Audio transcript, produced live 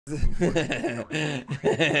Oh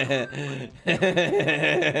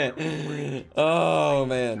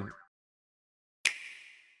man.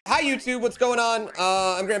 Hi YouTube, what's going on?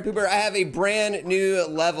 I'm Grand Pooper. I have a brand new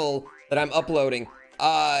level that I'm uploading.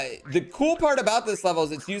 The cool part about this level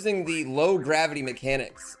is it's using the low gravity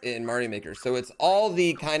mechanics in Mario Maker. So it's all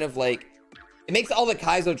the kind of like, it makes all the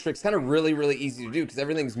kaizo tricks kind of really easy to do because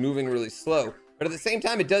everything's moving really slow. But at the same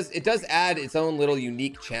time, it does add its own little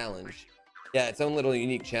unique challenge. Yeah, its own little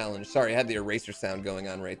unique challenge. Sorry, I had the eraser sound going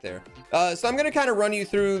on right there. So I'm gonna kind of run you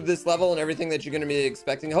through this level and everything that you're gonna be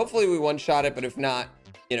expecting. Hopefully we one-shot it, but if not,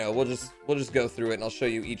 you know, we'll just go through it and I'll show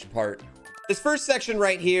you each part. This first section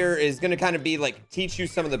right here is going to kind of be like teach you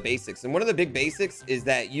some of the basics. And one of the big basics is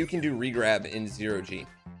that you can do regrab in 0G.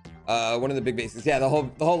 One of the big basics. Yeah, the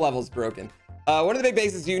whole level's broken. One of the big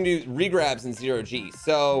basics, you can do regrabs in 0G.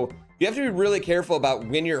 So you have to be really careful about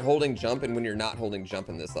when you're holding jump and when you're not holding jump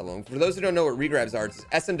in this level. And for those who don't know what regrabs are, it's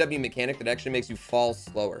an SMW mechanic that actually makes you fall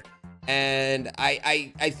slower. And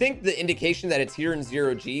I think the indication that it's here in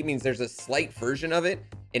 0G means there's a slight version of it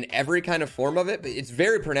in every kind of form of it, but it's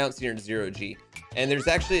very pronounced here in 0G. And there's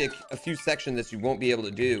actually a few sections that you won't be able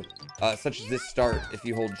to do, such as this start if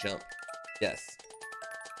you hold jump. Yes.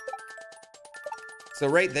 So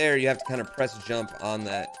right there, you have to kind of press jump on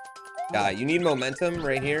that guy. You need momentum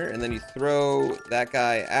right here, and then you throw that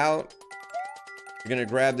guy out. You're gonna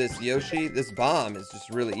grab this Yoshi. This bomb is just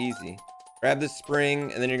really easy. Grab this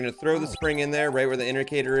spring, and then you're gonna throw the spring in there right where the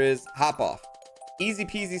indicator is. Hop off. Easy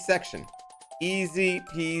peasy section. Easy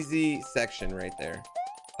peasy section right there.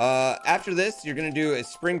 After this, you're gonna do a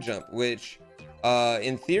spring jump, which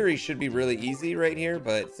in theory should be really easy right here,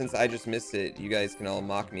 but since I just missed it, you guys can all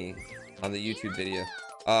mock me on the YouTube video.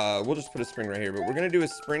 We'll just put a spring right here, but we're gonna do a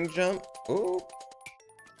spring jump. Oh,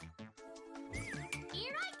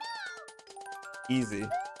 easy.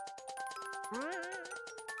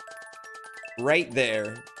 Right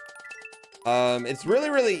there. It's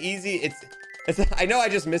really easy. It's I know I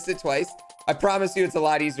just missed it twice. I promise you it's a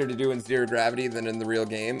lot easier to do in zero gravity than in the real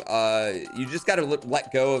game. You just got to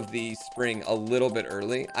let go of the spring a little bit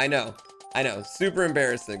early. I know. Super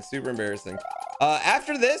embarrassing.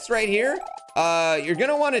 After this right here, you're going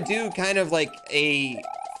to want to do kind of like a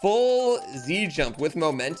full Z jump with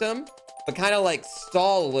momentum, but kind of like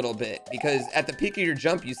stall a little bit because at the peak of your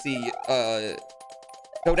jump, you see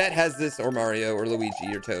Toadette has this, or Mario or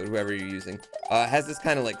Luigi or Toad, whoever you're using, has this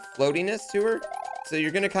kind of like floatiness to her. So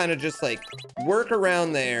you're going to kind of just like work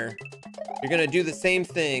around there. You're going to do the same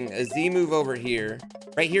thing, a Z move over here.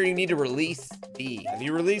 Right here, you need to release B. If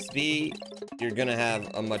you release B, you're going to have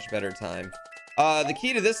a much better time. The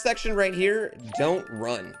key to this section right here, don't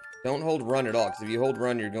run. Don't hold run at all, because if you hold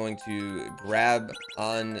run, you're going to grab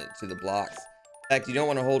on to the blocks. In fact, you don't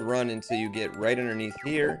want to hold run until you get right underneath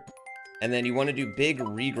here. And then you want to do big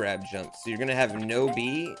regrab jumps. So you're going to have no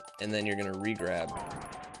B, and then you're going to regrab.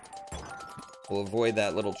 We'll avoid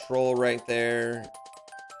that little troll right there.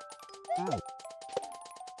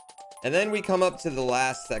 And then we come up to the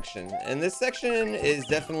last section. And this section is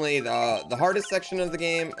definitely the hardest section of the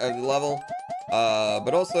game, of the level.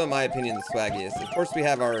 But also, in my opinion, the swaggiest. Of course, we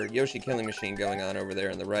have our Yoshi killing machine going on over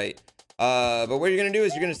there on the right. But what you're going to do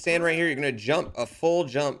is you're going to stand right here. You're going to jump a full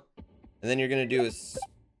jump. And then you're going to do a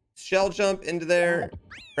shell jump into there.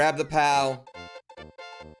 Grab the POW.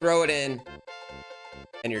 Throw it in.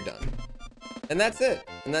 And you're done. And that's it.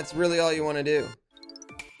 And that's really all you want to do.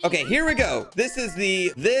 Okay, here we go. This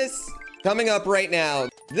coming up right now.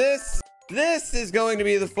 This is going to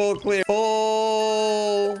be the full clear.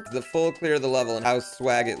 The full clear of the level and how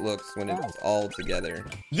swag it looks when it's all together.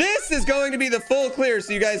 This is going to be the full clear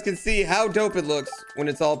so you guys can see how dope it looks when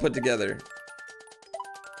it's all put together.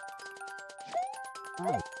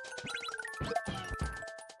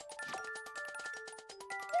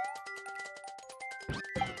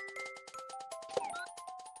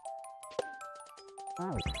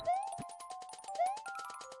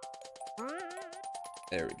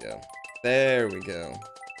 There we go. There we go.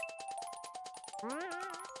 All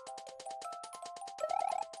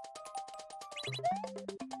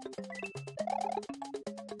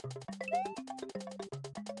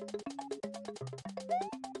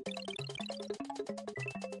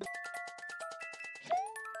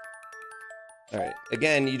right.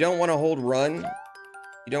 Again, you don't want to hold run.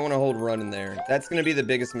 You don't want to hold run in there. That's going to be the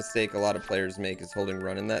biggest mistake a lot of players make, is holding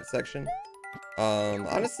run in that section.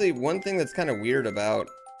 Honestly, one thing that's kind of weird about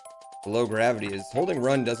low gravity is holding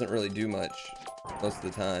run doesn't really do much most of the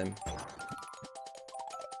time.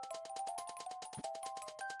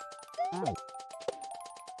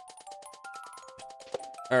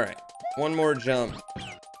 All right, one more jump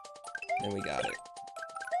and we got it.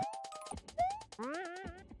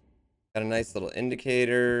 Got a nice little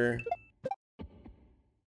indicator.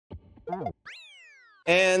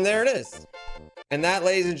 And there it is. And that,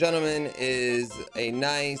 ladies and gentlemen, is a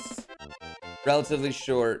nice, relatively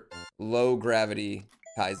short, low gravity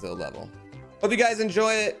kaizo level. Hope you guys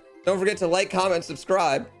enjoy it. Don't forget to like, comment,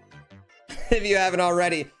 subscribe if you haven't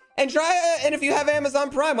already. And and if you have Amazon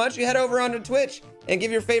Prime, why don't you head over onto Twitch and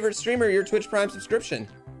give your favorite streamer your Twitch Prime subscription.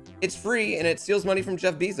 It's free and it steals money from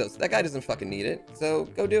Jeff Bezos. That guy doesn't fucking need it, so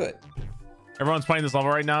go do it. Everyone's playing this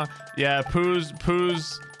level right now. Yeah, Pooh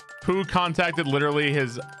contacted literally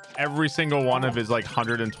every single one of his like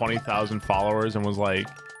 120,000 followers and was like,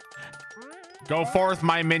 go forth,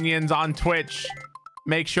 my minions on Twitch.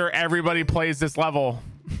 Make sure everybody plays this level.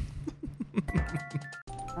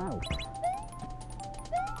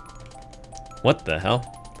 What the hell?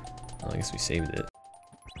 Oh, I guess we saved it.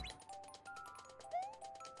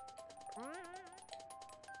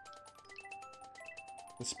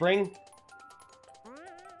 The spring.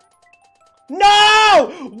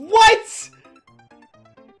 No! What?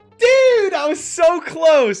 Dude, I was so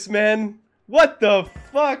close, man. What the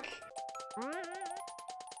fuck?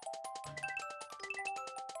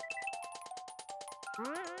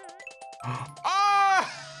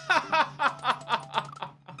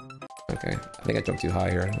 Okay, I think I jumped too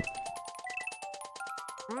high here.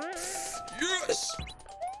 Yes!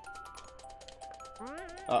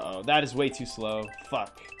 Uh-oh, that is way too slow.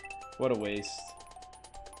 Fuck. What a waste.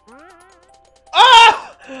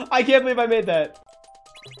 Ah! I can't believe I made that.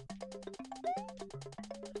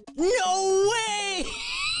 No way!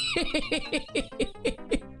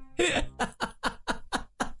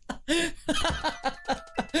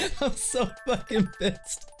 I'm so fucking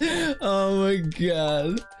pissed. Oh my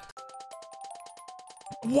god.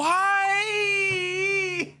 Why?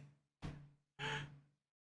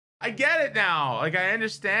 I get it now. Like, I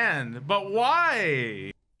understand, but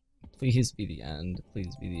why? Please be the end.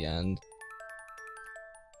 Please be the end.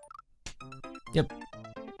 Yep.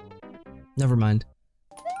 Never mind.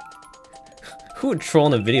 Who would troll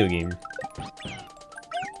in a video game?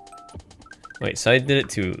 Wait, so I did it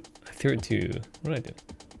to... I threw it to... What did I do?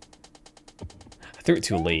 I threw it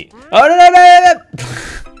too late. Oh, no!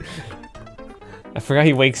 I forgot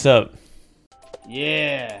he wakes up.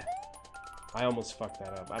 Yeah. I almost fucked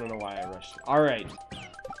that up. I don't know why I rushed it. Alright.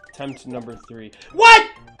 Attempt number 3. What?!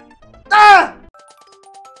 Ah!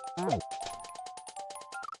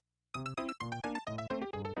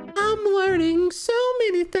 I'm learning so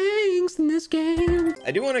many things in this game.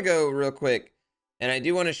 I do want to go real quick, and I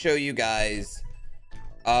do want to show you guys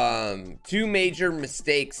 2 major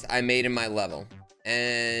mistakes I made in my level.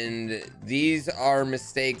 And these are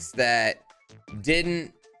mistakes that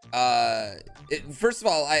didn't first of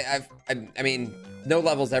all, I mean, no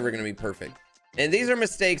level's ever gonna be perfect, and these are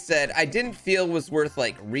mistakes that I didn't feel was worth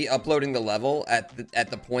like re-uploading the level at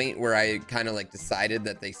the point where I kind of like decided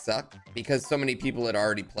that they suck because so many people had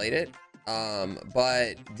already played it.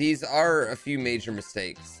 But these are a few major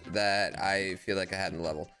mistakes that I feel like I had in the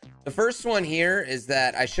level. The first one here is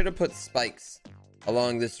that I should have put spikes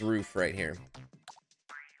along this roof right here,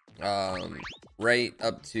 right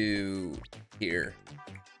up to here.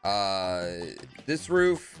 This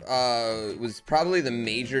roof was probably the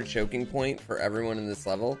major choking point for everyone in this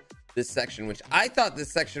level, this section, which I thought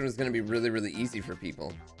this section was going to be really easy for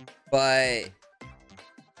people, but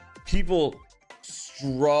people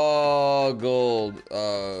struggled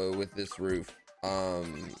with this roof.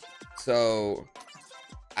 So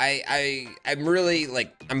I'm really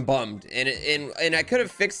like, I'm bummed, and I could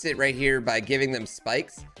have fixed it right here by giving them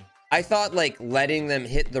spikes. I thought like letting them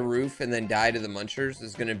hit the roof and then die to the munchers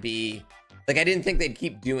is gonna be like, I didn't think they'd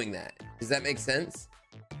keep doing that. Does that make sense?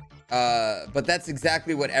 But that's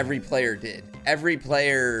exactly what every player did. Every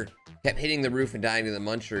player kept hitting the roof and dying to the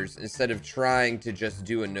munchers instead of trying to just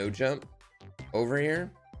do a no jump over here,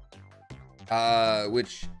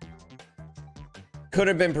 which could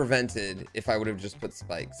have been prevented if I would have just put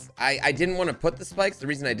spikes. I didn't want to put the spikes. The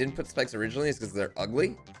reason I didn't put spikes originally is because they're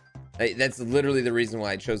ugly. That's literally the reason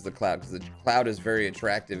why I chose the cloud, because the cloud is very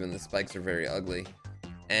attractive and the spikes are very ugly.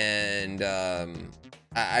 And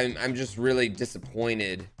I'm just really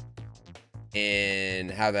disappointed in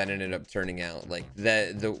how that ended up turning out. Like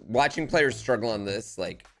the watching players struggle on this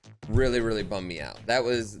like really bummed me out. That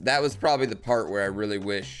was probably the part where I really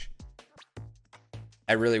wish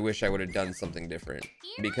I would have done something different,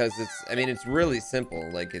 because it's really simple.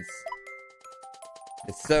 Like it's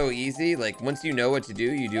so easy. Like once you know what to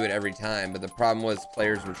do, you do it every time. But the problem was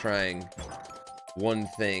players were trying one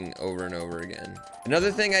thing over and over again.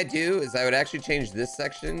 Another thing I do is I would actually change this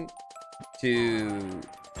section to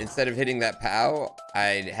instead of hitting that POW,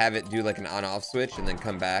 I'd have it do like an on-off switch and then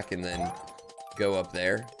come back and then go up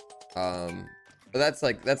there. But that's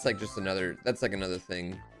like just another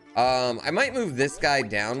thing. I might move this guy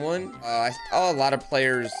down one. I saw a lot of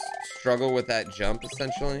players struggle with that jump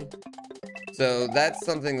essentially. So that's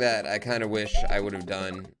something that I kind of wish I would have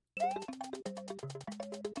done.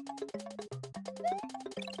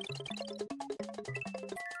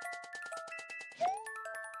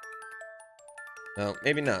 No,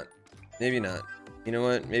 maybe not. Maybe not. You know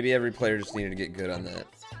what? Maybe every player just needed to get good on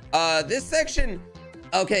that. This section...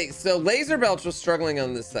 Okay, so Laser Belch was struggling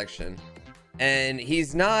on this section. And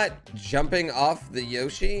he's not jumping off the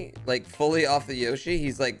Yoshi, like fully off the Yoshi.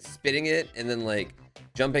 He's like spitting it and then like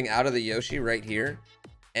jumping out of the Yoshi right here.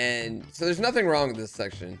 And so there's nothing wrong with this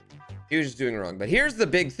section. He was just doing wrong. But here's the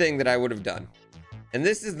big thing that I would have done. And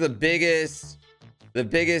this is the biggest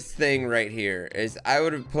thing right here is I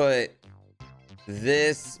would have put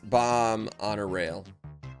this bomb on a rail.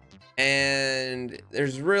 And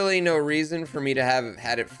there's really no reason for me to have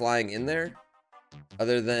had it flying in there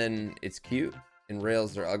other than it's cute and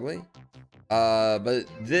rails are ugly. But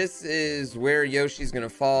this is where Yoshi's gonna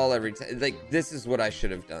fall every time. Like, this is what I should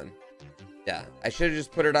have done. Yeah, I should have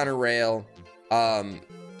just put it on a rail.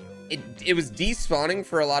 It was despawning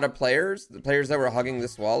for a lot of players. The players that were hugging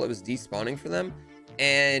this wall, it was despawning for them.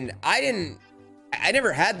 And I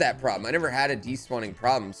never had that problem. I never had a despawning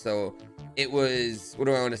problem. So it was, what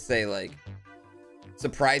do I want to say? Like,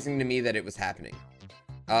 surprising to me that it was happening.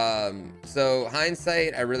 So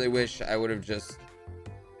hindsight, I really wish I would have just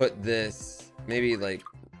put this maybe like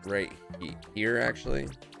right here actually.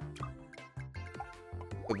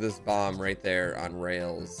 Put this bomb right there on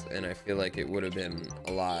rails, and I feel like it would have been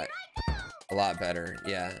a lot better.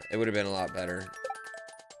 Yeah, it would have been a lot better.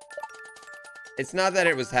 It's not that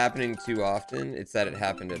it was happening too often, it's that it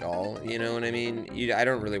happened at all, you know what I mean? I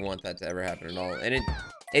don't really want that to ever happen at all. And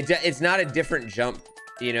it's not a different jump,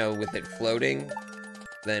 you know, with it floating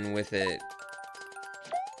than with it.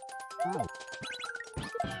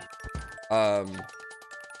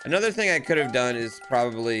 Another thing I could have done is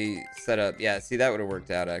probably set up, yeah, see, that would have worked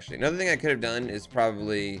out actually. Another thing I could have done is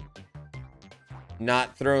probably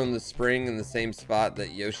not thrown the spring in the same spot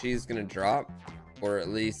that Yoshi's gonna drop, or at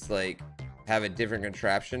least like have a different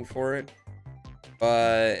contraption for it.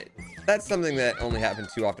 But that's something that only happened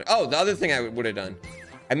too often. Oh, the other thing I would have done,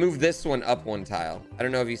 I moved this one up one tile. I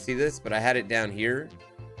don't know if you see this, but I had it down here,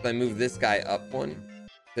 so I moved this guy up one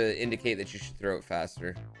to indicate that you should throw it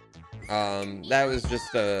faster. That was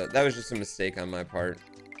just a mistake on my part.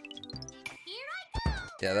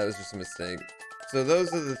 Yeah, that was just a mistake. So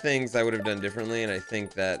those are the things I would have done differently, and I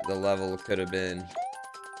think that the level could have been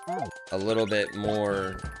a little bit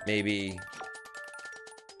more maybe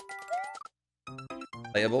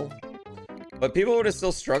playable, but people would have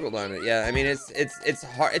still struggled on it. Yeah, I mean, it's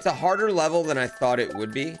hard. It's a harder level than I thought it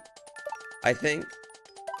would be, I think,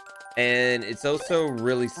 and it's also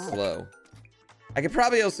really slow. I could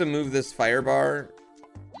probably also move this fire bar.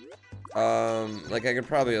 Like I could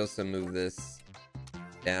probably also move this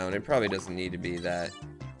down. It probably doesn't need to be that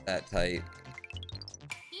tight.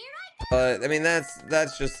 But I mean,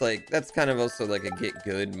 that's just like, that's kind of also like a get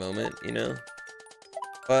good moment, you know?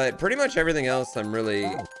 But pretty much everything else, I'm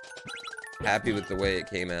really happy with the way it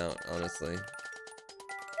came out, honestly.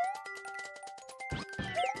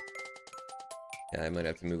 Yeah, I might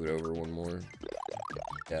have to move it over one more.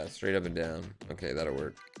 Yeah, straight up and down. Okay, that'll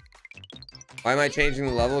work. Why am I changing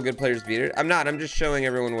the level? Good players beat it. I'm not. I'm just showing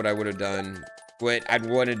everyone what I would have done, what I'd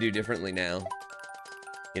want to do differently now.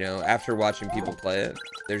 You know, after watching people play it,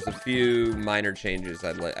 there's a few minor changes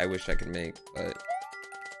I wish I could make, but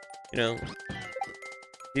you know,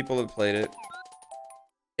 people have played it.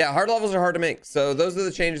 Yeah, hard levels are hard to make. So those are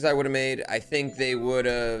the changes I would have made. I think they would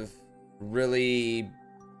have really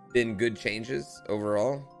been good changes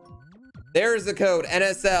overall. There's the code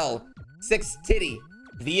NSL 6TITY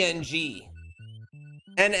VNG.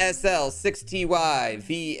 NSL 6TY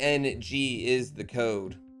VNG is the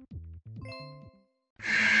code.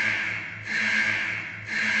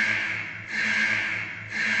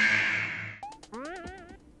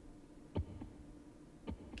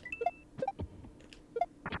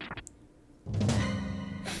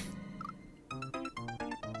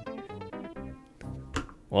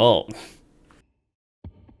 Whoa.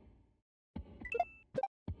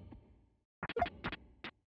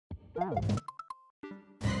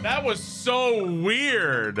 That was so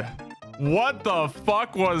weird. What the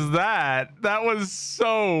fuck was that? That was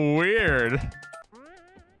so weird.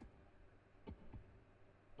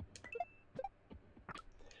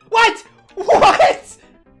 What? What?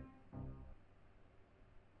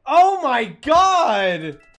 Oh my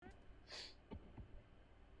god!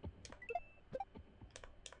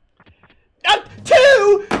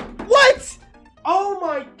 Two! What? Oh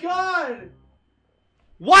my god!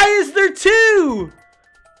 Why is there two?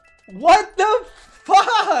 What the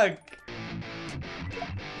fuck?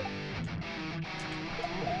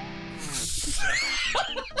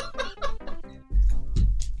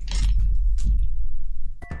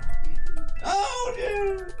 Oh,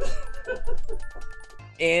 dude!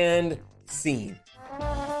 And scene.